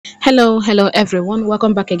Hello everyone.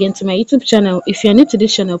 Welcome back again to my YouTube channel. If you're new to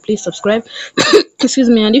this channel, please subscribe.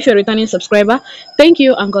 Excuse me, and if you're a returning subscriber, thank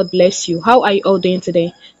you and God bless you. How are you all doing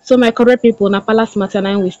today? So my correct people, na palace matter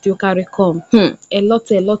now we still carry come. A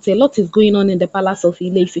lot is going on in the palace of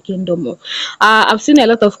Ile-Ife Kingdom. I've seen a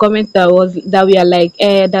lot of comments that we are like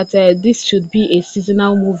this should be a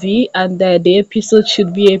seasonal movie and the episode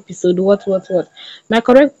should be episode what. My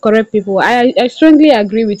correct people, I strongly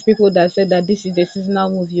agree with people that said that this is a seasonal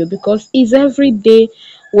movie because it's every day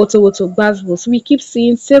woto gbasgbos. We keep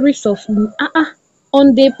seeing series of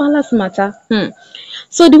on the palace matter.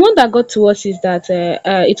 So the one that got to us is that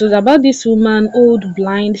it was about this woman, old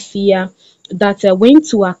blind seer, that went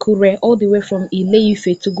to Akure all the way from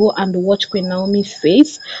Ile-Ife to go and watch Queen Naomi's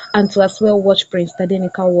face and to as well watch Prince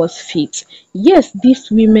Tadenika was fit. Yes, this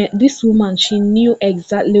woman, she knew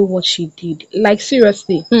exactly what she did. Like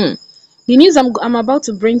seriously. The news I'm about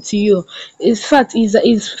to bring to you is from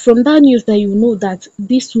that news that you know that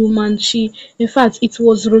this woman, she, in fact, it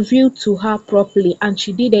was revealed to her properly and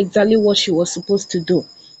she did exactly what she was supposed to do.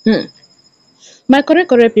 My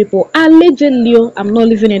correct people, allegedly, I'm not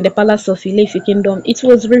living in the palace of Ile-Ife Kingdom. It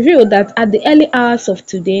was revealed that at the early hours of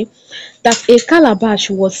today, that a calabash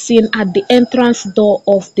was seen at the entrance door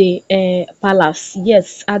of the palace.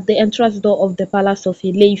 Yes, at the entrance door of the palace of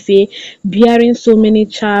Ile-Ife, bearing so many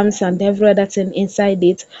charms and every other thing inside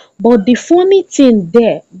it. But the funny thing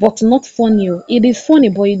there, but not funny, it is funny,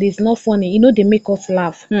 but it is not funny. You know, they make us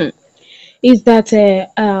laugh. Is that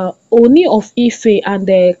Ooni of Ife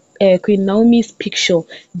and Queen Naomi's picture,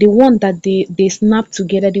 the one that they snapped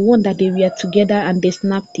together, the one that they were together and they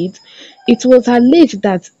snapped it, it was alleged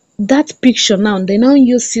that that picture now, they now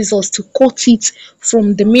use scissors to cut it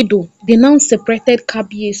from the middle. They now separated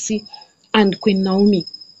Kabiyesi and Queen Naomi.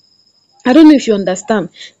 I don't know if you understand.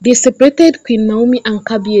 They separated Queen Naomi and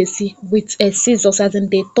Kabiyesi with scissors, as in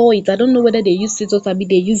they tore it. I don't know whether they use scissors or they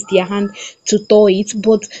use their hand to tore it,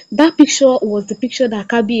 but that picture was the picture that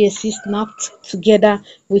Kabiyesi snapped together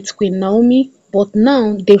with Queen Naomi. But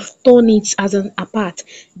now they've torn it as an apart.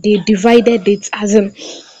 They divided it as in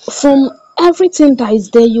from everything that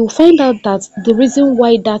is there. You find out that the reason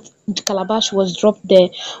why that calabash was dropped there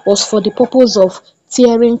was for the purpose of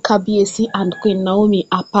tearing Kabiyesi and Queen Naomi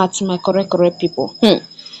apart. My correct people.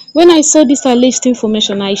 When I saw this alleged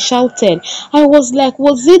information, I shouted. I was like,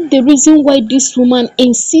 was it the reason why this woman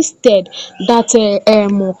insisted that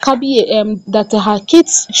that her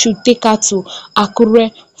kids should take her to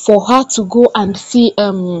Akure for her to go and see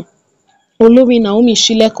OLORI Naomi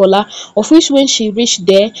Shilekunola, of which when she reached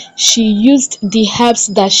there, she used the herbs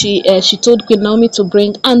that she told Queen Naomi to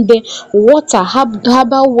bring, and the water,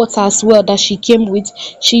 herbal water as well that she came with.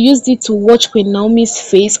 She used it to wash Queen Naomi's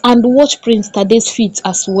face and wash Prince Tade's feet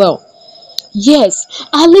as well. Yes,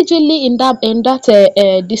 allegedly in that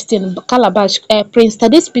this thing calabash, Prince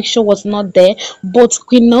Tade's picture was not there, but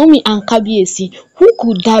Queen Naomi and Kabiyesi, who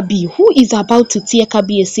could that be? Who is about to tear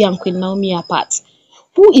Kabiyesi and Queen Naomi apart?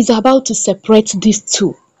 Who is about to separate these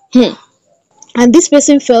two? And this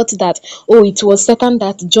person felt that, oh, it was Satan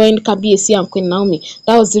that joined Kabiyesi and Queen Naomi.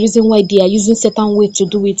 That was the reason why they are using certain way to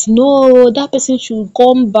do it. No, that person should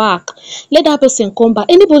come back. Let that person come back.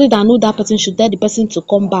 Anybody that know that person should tell the person to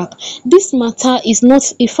come back. This matter is not,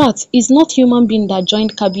 in fact, it's not human being that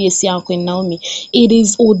joined Kabiyesi and Queen Naomi. It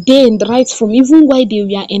is ordained right from even while they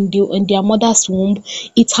were in their mother's womb.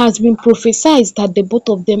 It has been prophesied that the both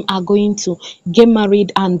of them are going to get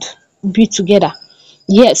married and be together.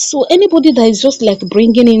 Yes, so anybody that is just like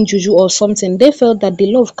bringing in juju or something, they felt that the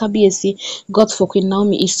love Kabiyesi got for Queen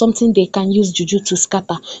Naomi is something they can use juju to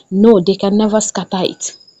scatter. No, they can never scatter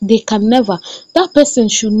it. They can never. That person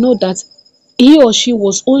should know that he or she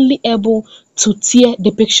was only able to tear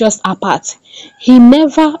the pictures apart. He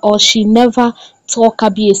never or she never tore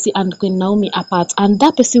Kabiyesi and Queen Naomi apart, and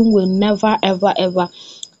that person will never ever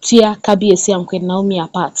tear Kabiyesi and Queen Naomi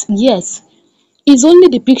apart. Yes. It's only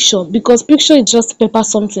the picture, because picture is just paper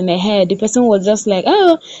something ahead. The person was just like,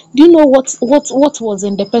 oh, do you know what was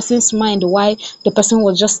in the person's mind? Why the person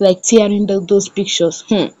was just like tearing those pictures?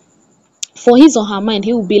 For his or her mind,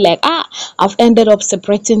 he will be like, I've ended up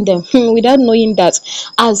separating them, without knowing that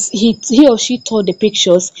as he or she tore the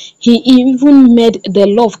pictures, he even made the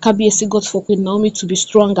love Kabiyesi got for Queen Naomi to be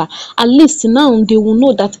stronger. At least now they will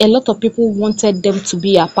know that a lot of people wanted them to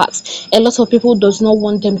be apart. A lot of people does not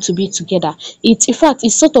want them to be together. In fact,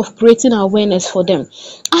 it's sort of creating awareness for them.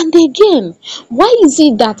 And again, why is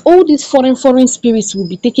it that all these foreign spirits will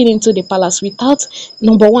be taken into the palace without,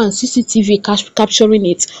 number one, CCTV capturing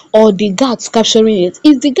it, or the guards capturing it?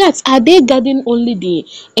 Is the guards, are they guarding only the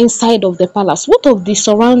inside of the palace? What of the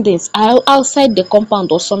surroundings? Are outside the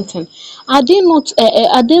compound or something? Are they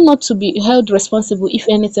not to be held responsible if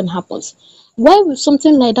anything happens? Why will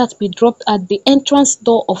something like that be dropped at the entrance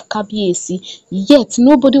door of Kabiyesi, yet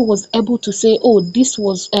nobody was able to say, oh, this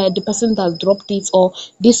was the person that dropped it, or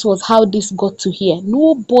this was how this got to here?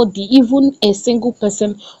 Nobody, even a single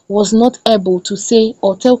person, was not able to say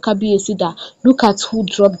or tell Kabiyesi that, look at who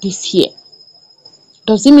dropped this here.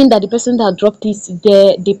 Does it mean that the person that dropped it,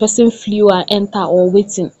 the person flew and enter or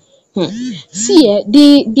waiting? See,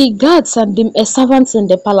 the guards and the servants in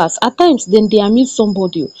the palace, at times then they amuse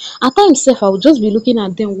somebody. At times, self, I will just be looking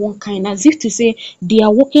at them one kind, as if to say they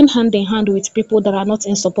are working hand in hand with people that are not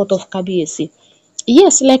in support of Kabiyesi.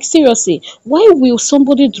 Yes, like seriously, why will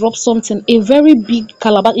somebody drop something? A very big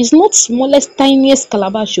calabash. It's not smallest, tiniest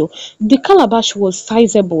calabash. Oh. The calabash was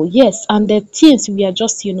sizable, yes, and the things we are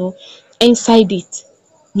just, inside it.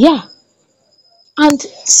 Yeah, and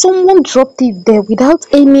someone dropped it there without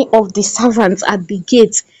any of the servants at the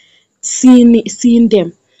gate seeing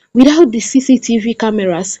them, without the CCTV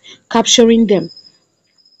cameras capturing them.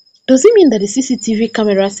 Does it mean that the CCTV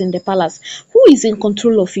cameras in the palace, who is in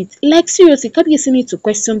control of it? Like seriously, Kabiyesi need to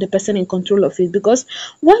question the person in control of it, because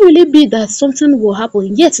why will it be that something will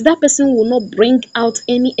happen, yet that person will not bring out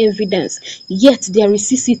any evidence, yet there is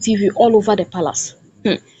CCTV all over the palace?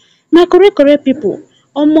 My correct people,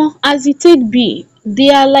 omo, as it take be, they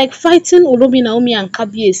are like fighting Olobi Naomi and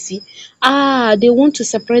Kabiyesi. They want to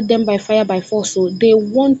separate them by fire by force. So they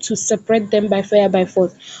want to separate them by fire by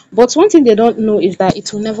force. But one thing they don't know is that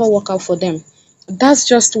it will never work out for them. That's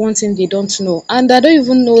just one thing they don't know. And I don't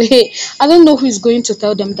even know, hey, I don't know who is going to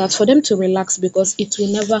tell them that, for them to relax, because it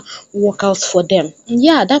will never work out for them.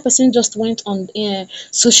 Yeah, that person just went on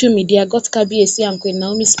social media, got Kabiyesi and Queen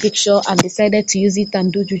Naomi's picture and decided to use it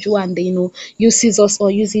and do juju, and use use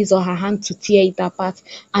his or her hand to tear it apart.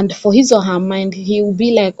 And for his or her mind, he will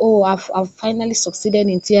be like, oh, I've finally succeeded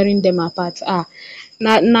in tearing them apart.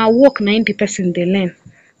 Now work 90% they learn.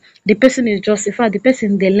 The person is just, in fact, the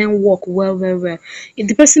person they learn work well. If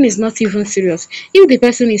the person is not even serious, if the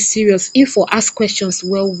person is serious, if for ask questions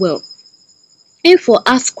well, if for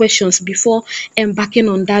ask questions before embarking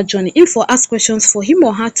on that journey, if for ask questions for him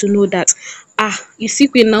or her to know that, you see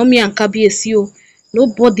Queen Naomi and Kabiyesi,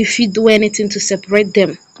 nobody fit do anything to separate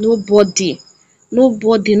them. Nobody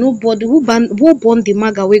who born the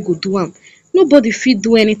maga wey go do am. Nobody fit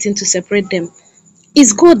do anything to separate them.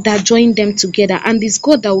 It's God that joined them together, and it's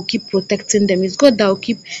God that will keep protecting them. It's God that will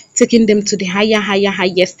keep taking them to the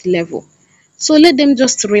highest level. So let them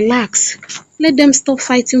just relax. Let them stop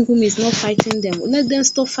fighting whom is not fighting them. Let them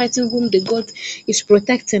stop fighting whom the God is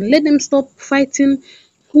protecting. Let them stop fighting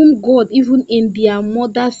whom God, even in their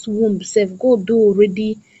mother's womb, self, God do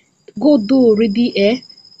already, God do,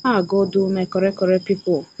 my correct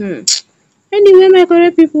people. Anyway, my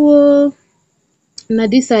correct people, na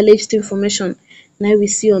dis alleged information na we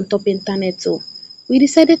see on top internet we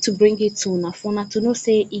decided to bring it to una for una to know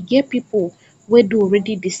say e get pipu wey do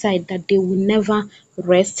already decide that they will never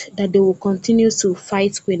rest, that they will continue to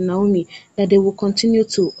fight Queen Naomi, that they will continue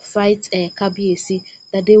to fight Kabiyesi,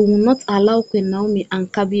 that they will not allow Queen Naomi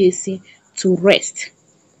and Kabiyesi to rest,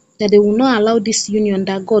 that they will not allow this union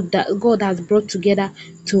that God has brought together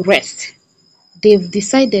to rest. They've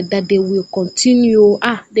decided that they will continue.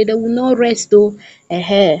 They will not rest though.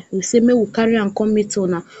 We say may we carry and come meet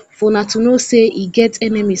una for una to know say e get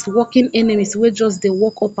enemies, working enemies wey just dey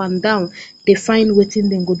walk up and down, dey find wetin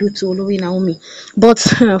dem go do to Olori Naomi. But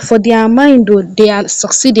for their mind though, they are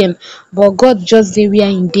succeeding, but God just dey where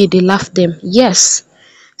im dey laugh them. Yes.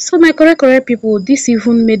 So my correct people, this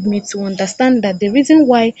even made me to understand that the reason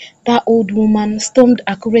why that old woman stormed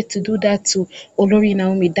Akure to do that to Olori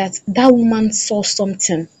Naomi, that woman saw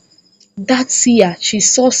something. That seer, she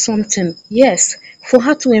saw something. Yes, for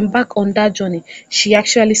her to embark on that journey, she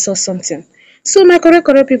actually saw something. So my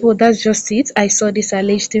correct people, that's just it. I saw this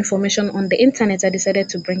alleged information on the internet. I decided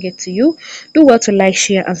to bring it to you. Do well to like,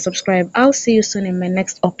 share, and subscribe. I'll see you soon in my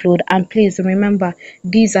next upload. And please remember,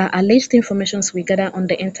 these are alleged informations we gather on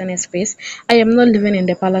the internet space. I am not living in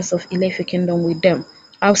the palace of Ile Ife Kingdom with them.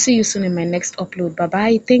 I'll see you soon in my next upload. Bye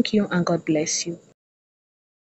bye. Thank you and God bless you.